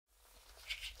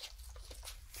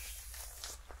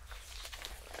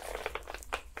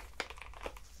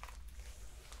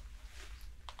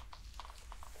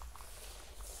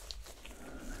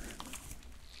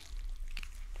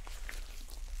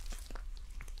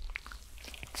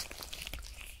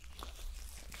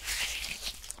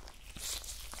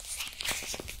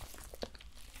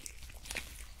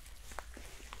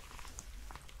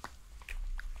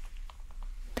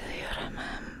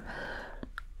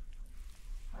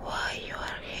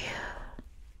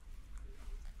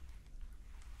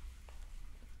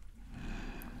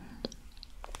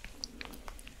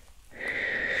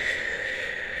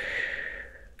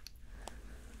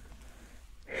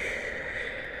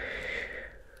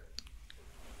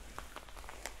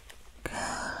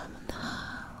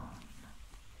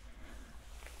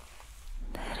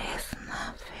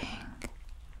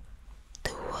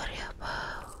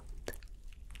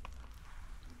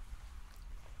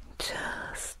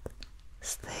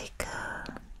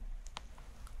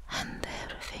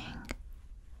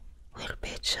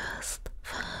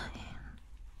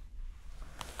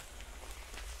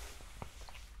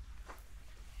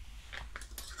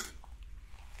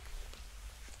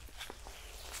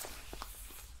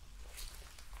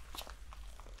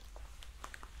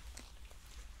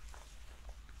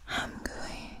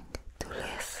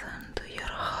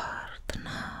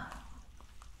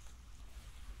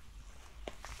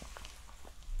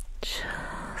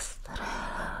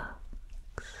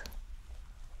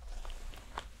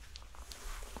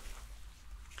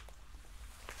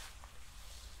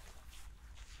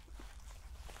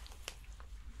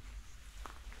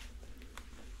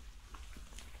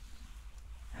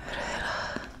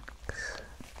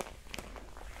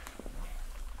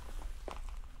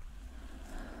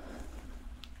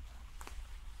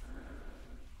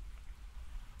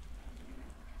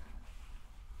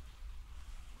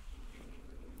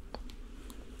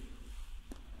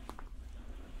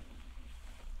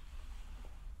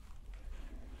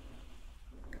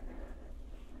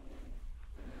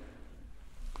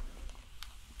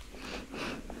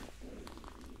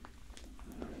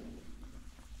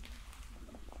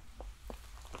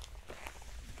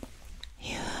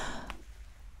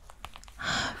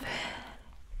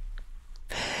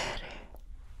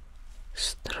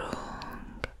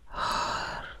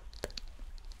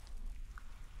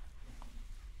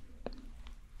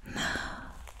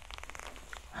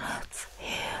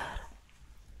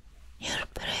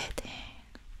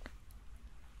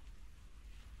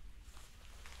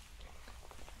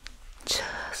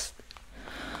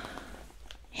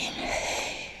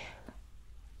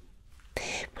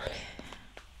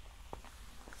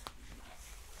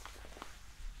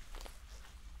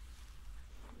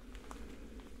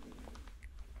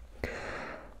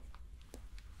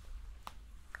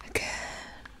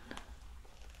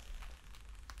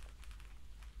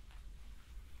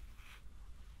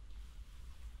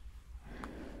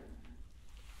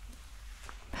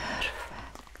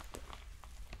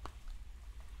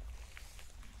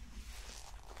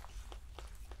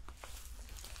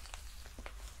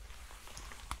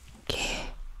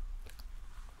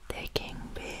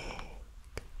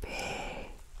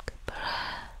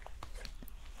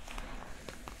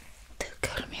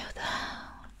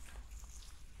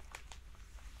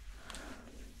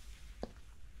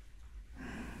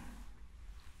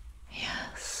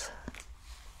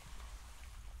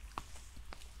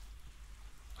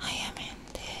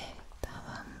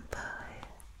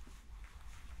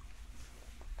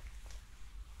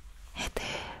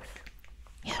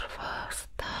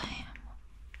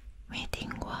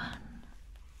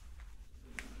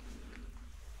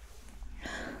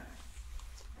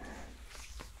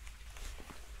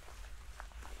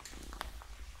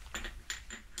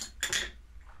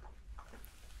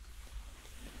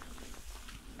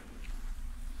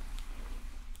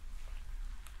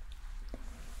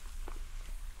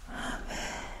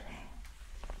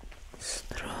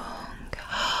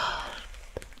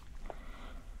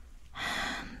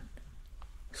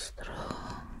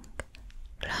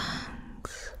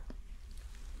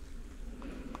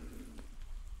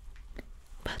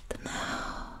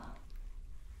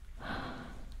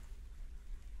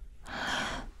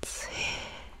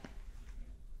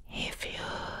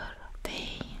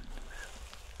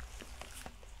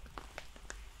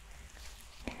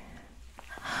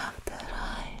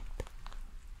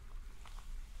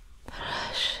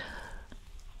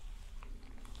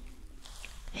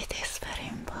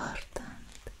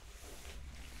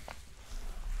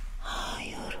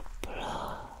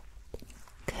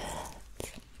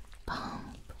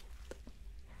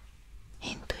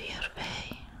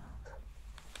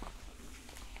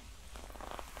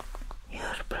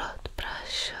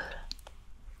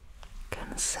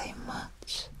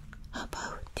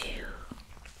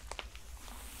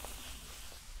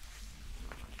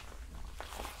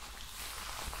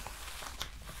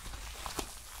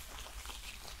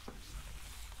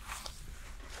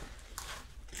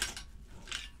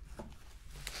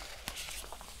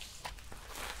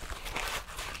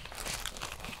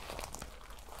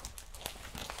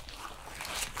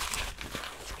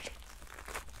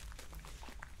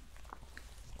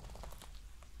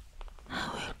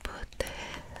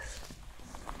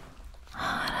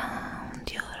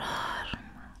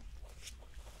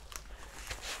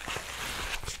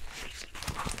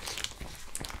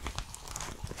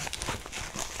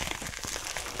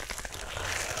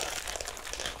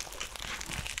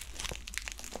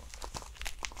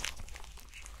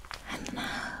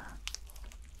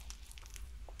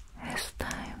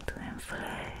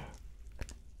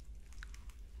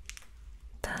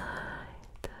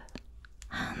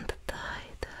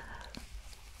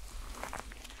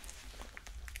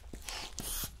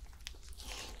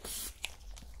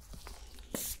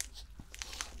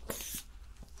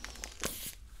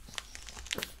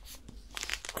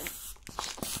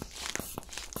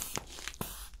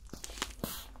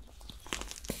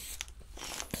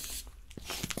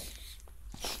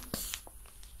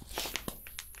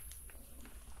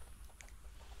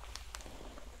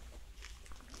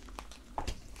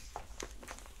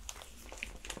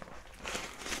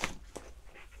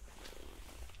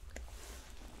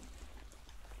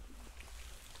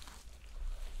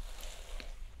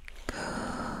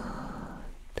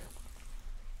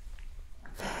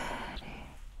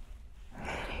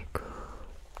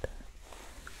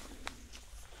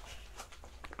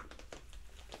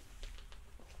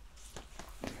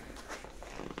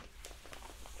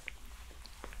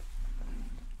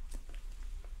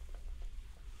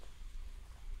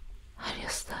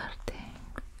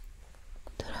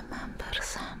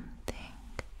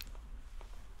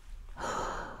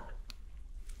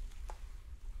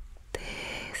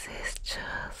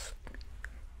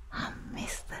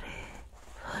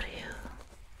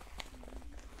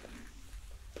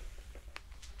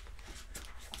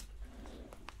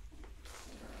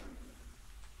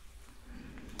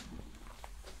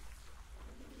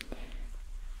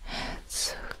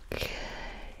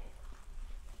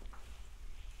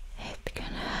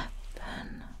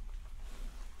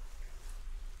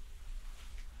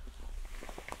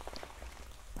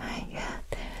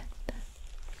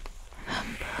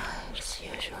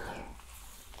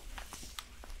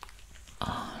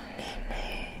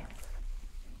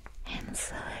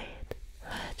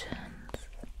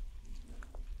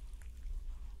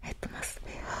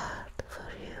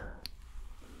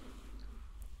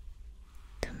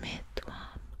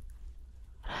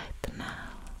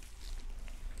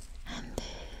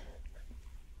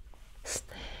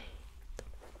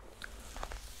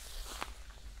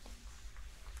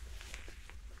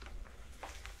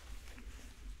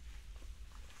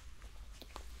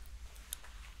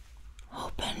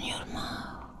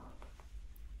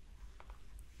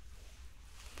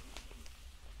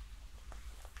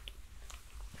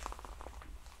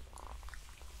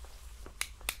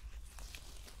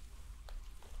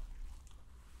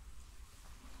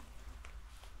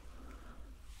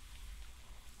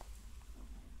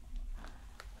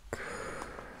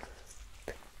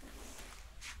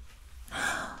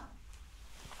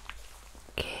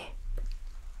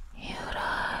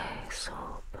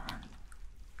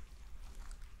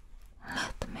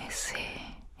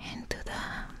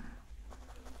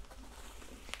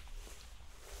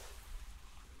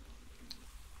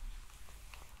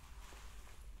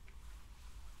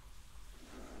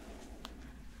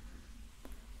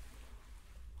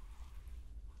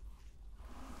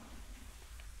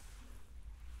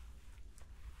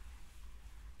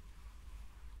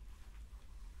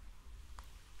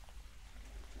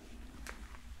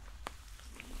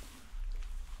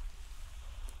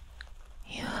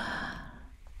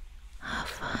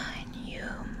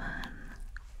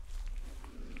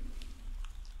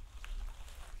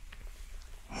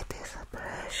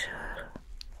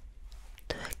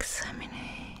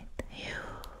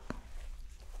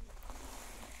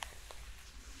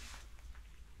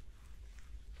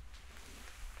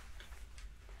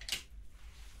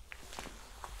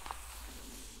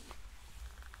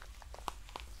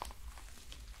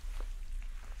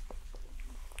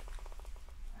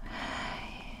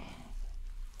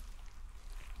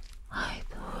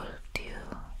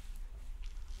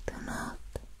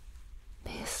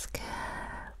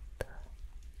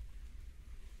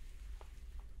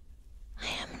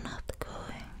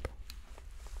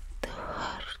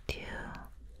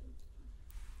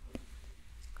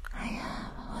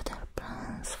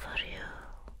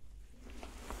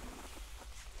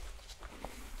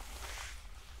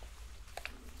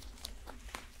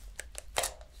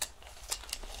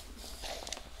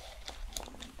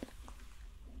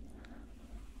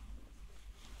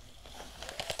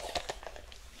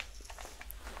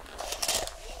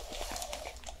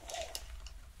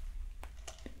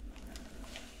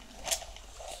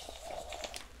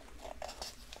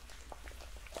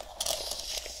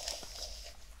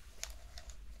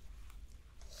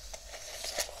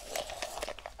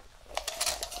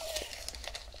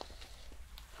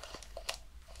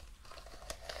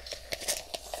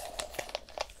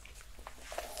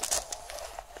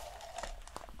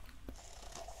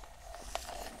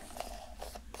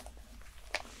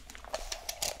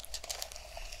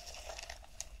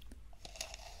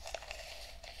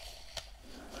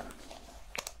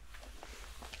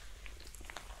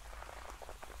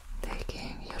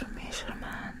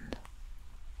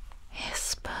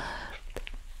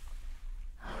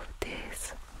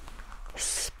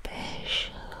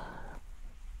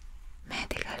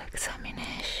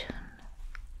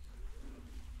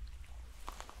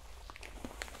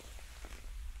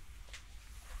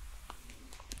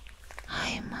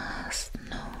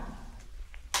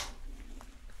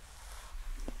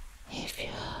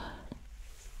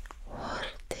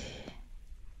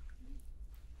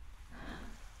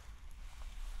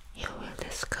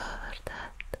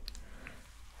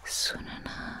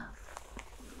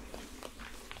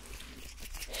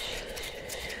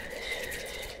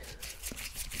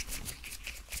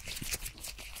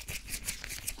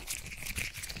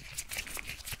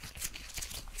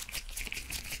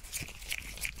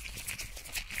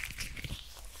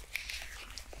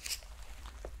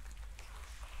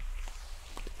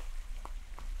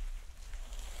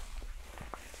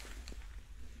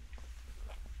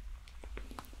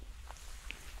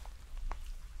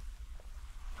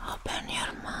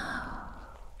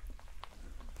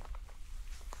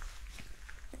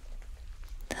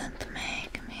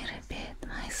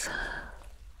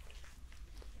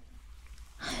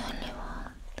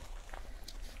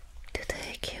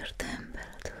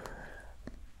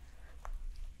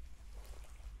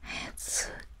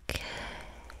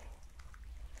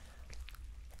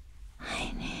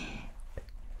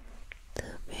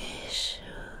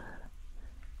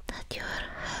You're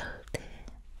healthy.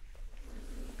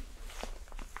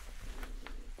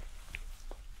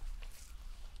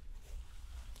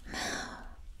 Now,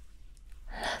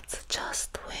 let's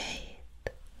just wait.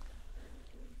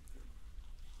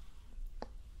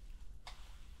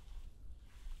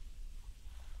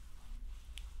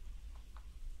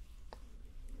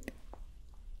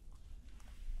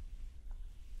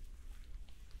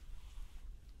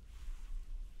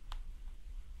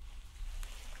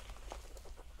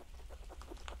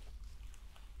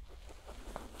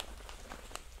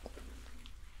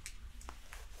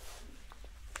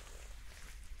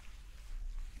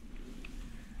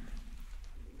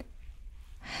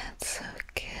 It's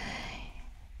okay.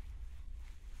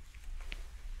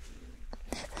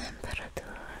 The temperature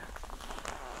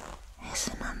is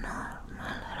in a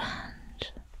normal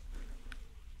range.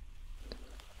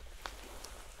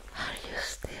 Are you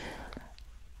still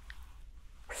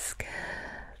scared?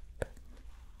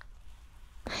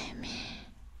 I mean,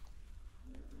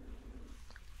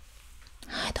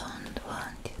 I don't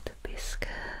want you to be scared.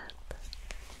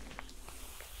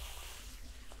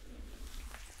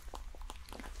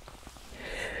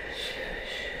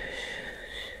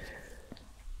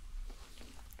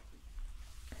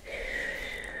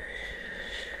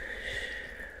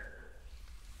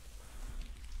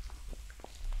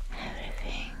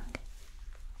 Everything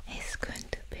is going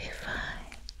to be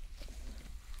fine.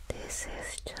 This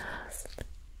is just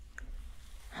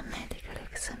a medical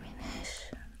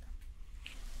examination.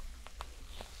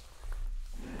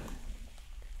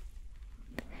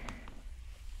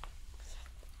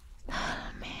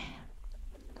 Tell me,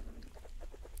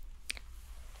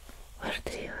 where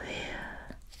do you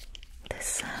hear the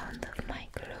sound of my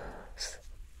gloves?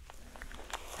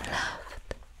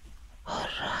 Left or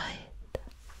right?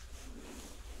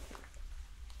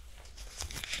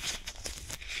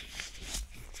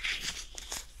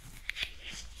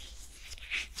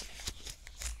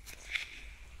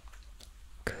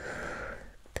 Good.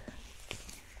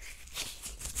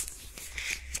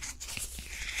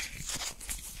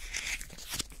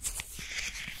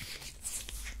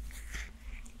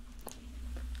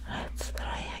 Let's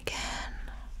try again.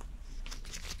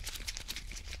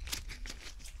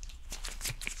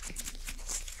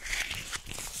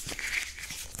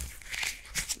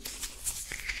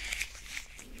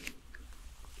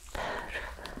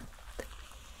 Perfect.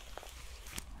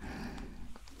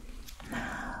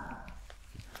 Now,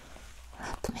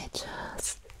 let me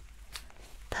just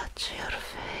touch your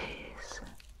face.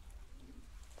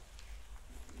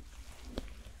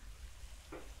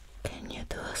 Can you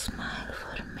do a smile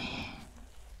for me?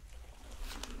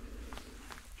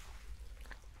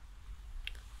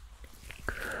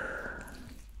 Good.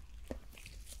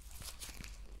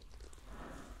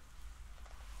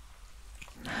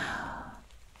 Now,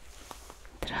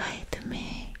 try to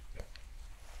make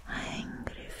an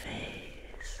angry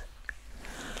face.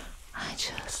 I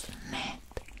just need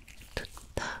to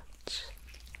touch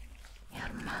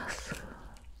your muscle.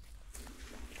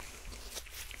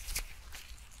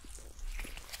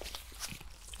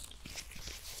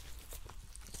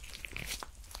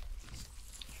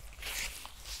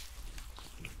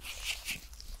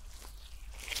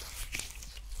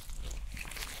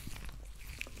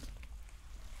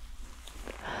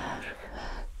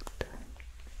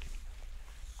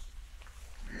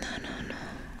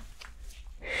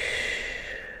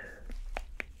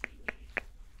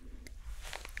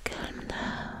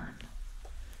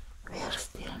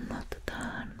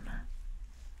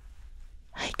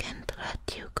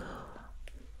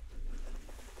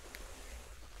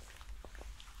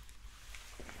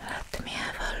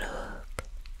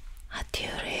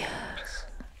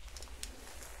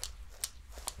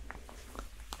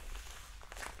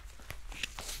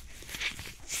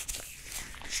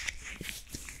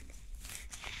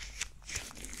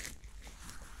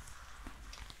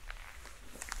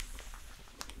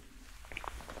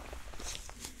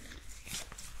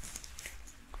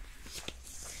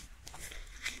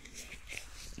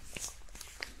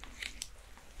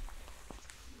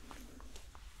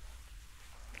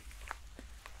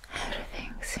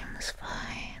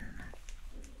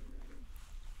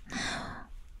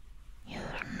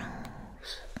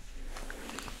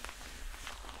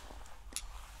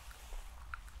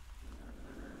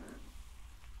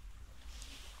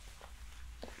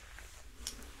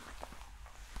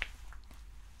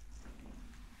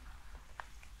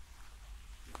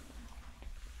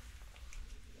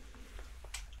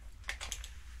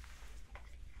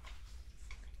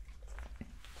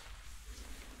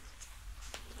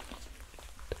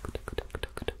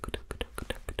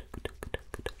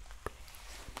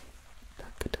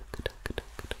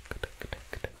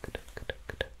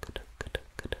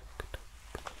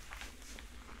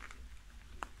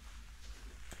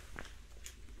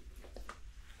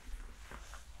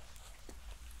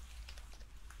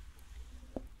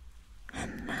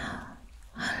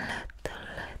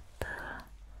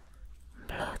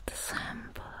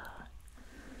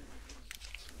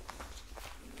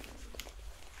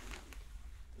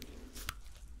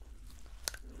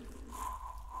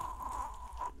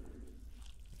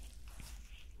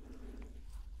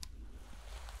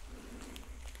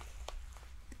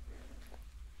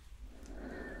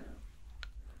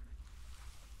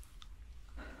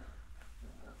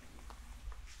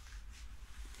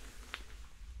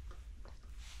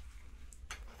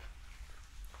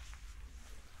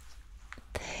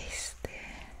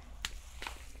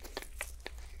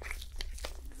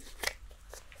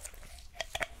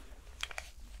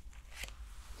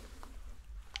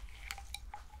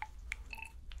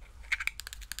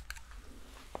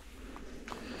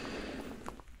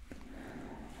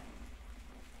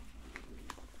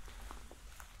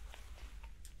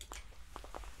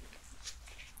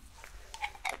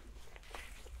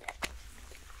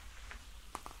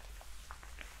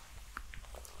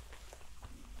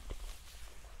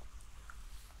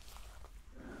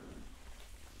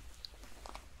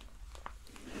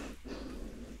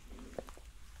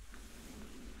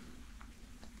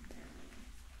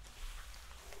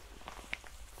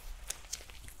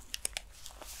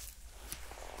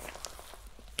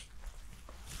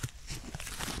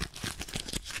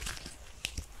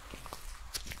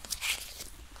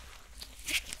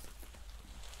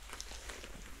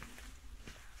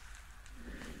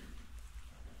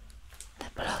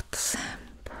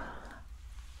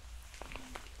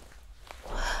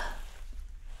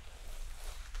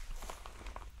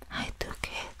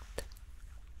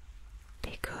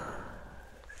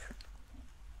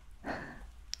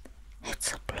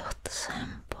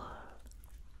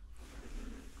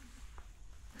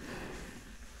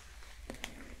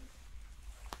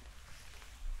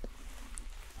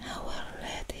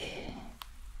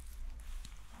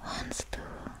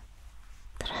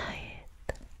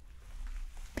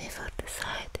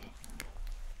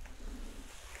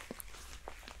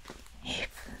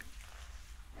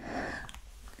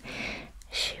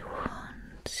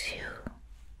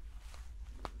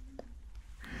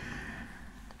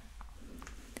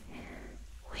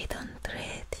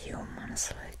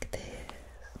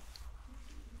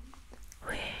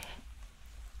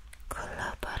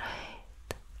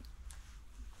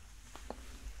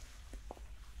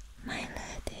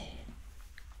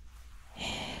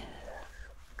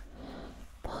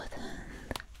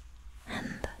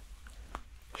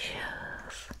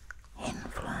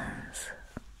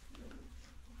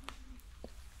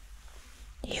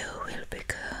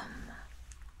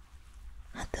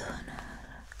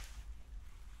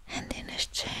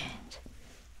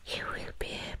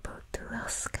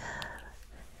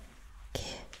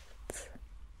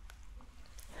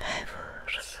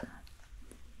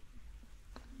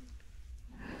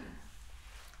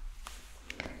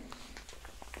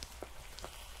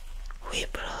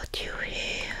 But you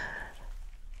hear,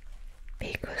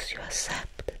 because you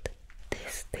accepted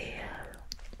this deal.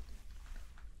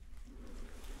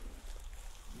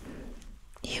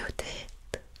 You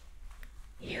did.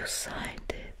 You signed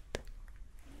it.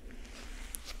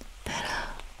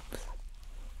 Perhaps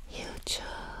you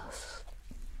just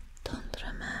don't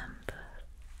remember.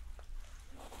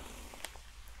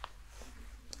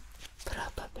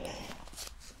 Probably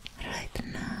right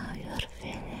now you're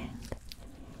feeling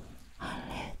a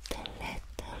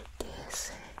little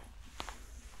dizzy.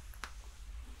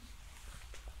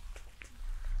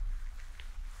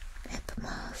 It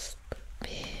must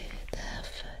be the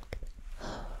effect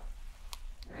of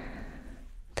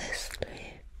the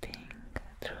sleeping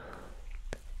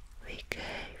truth we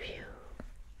gave you.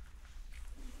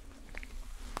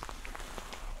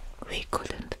 We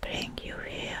couldn't bring you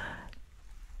here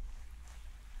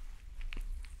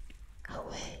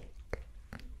awake.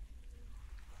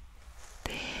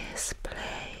 This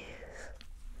place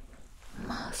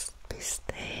must be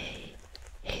stay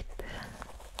hidden.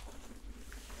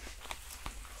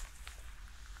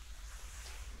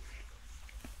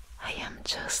 I am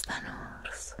just a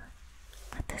nurse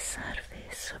at the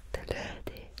service of the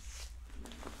lady.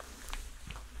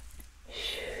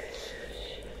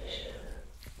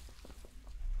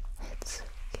 It's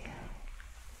okay.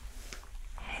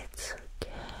 It's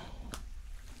okay.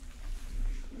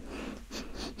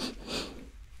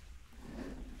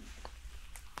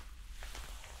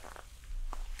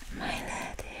 My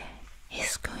lady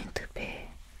is going to be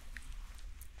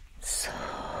so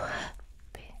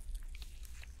happy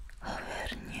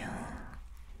over new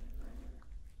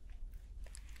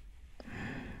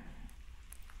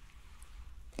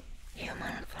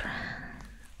human friend.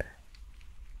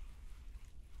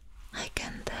 I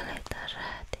can tell it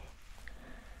already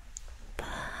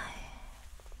by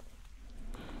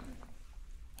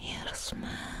your smile.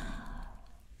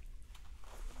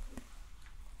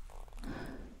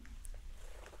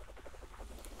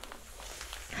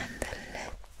 And the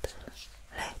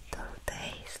little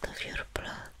taste of your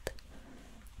blood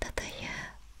that I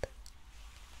had.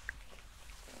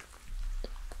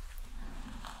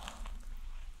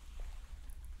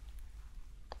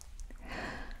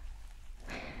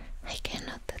 I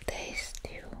cannot taste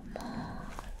you more.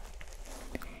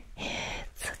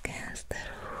 It's against the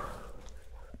rules.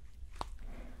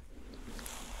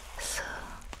 So,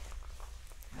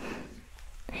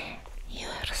 you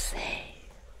are safe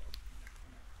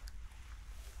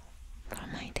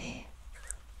from my death.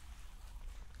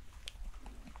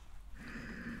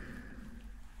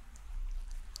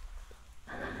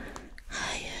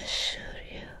 I assure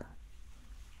you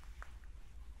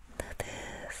that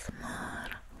is more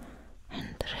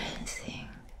entrancing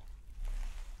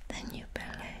than you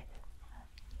believe.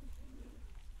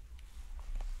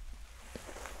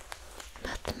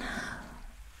 But now,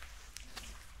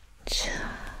 just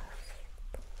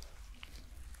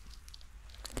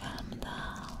calm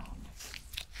down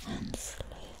and sleep.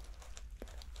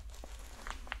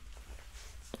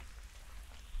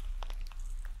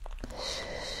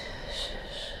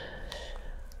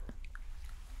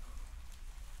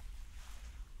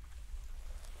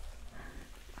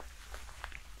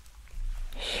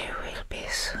 She will be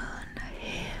soon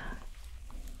here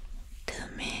to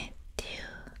meet you.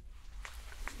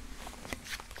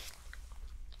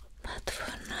 But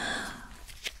for now,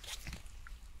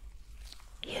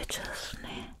 you just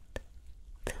need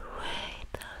to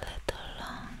wait a little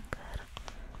longer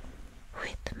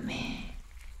with me.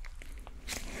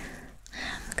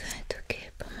 I'm going to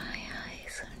keep my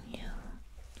eyes on you.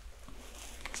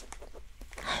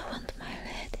 I want my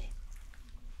lady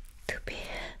to be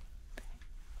happy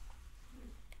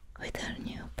with her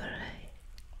new parade.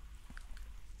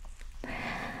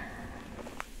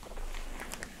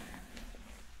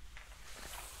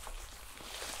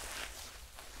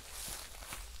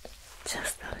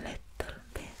 Just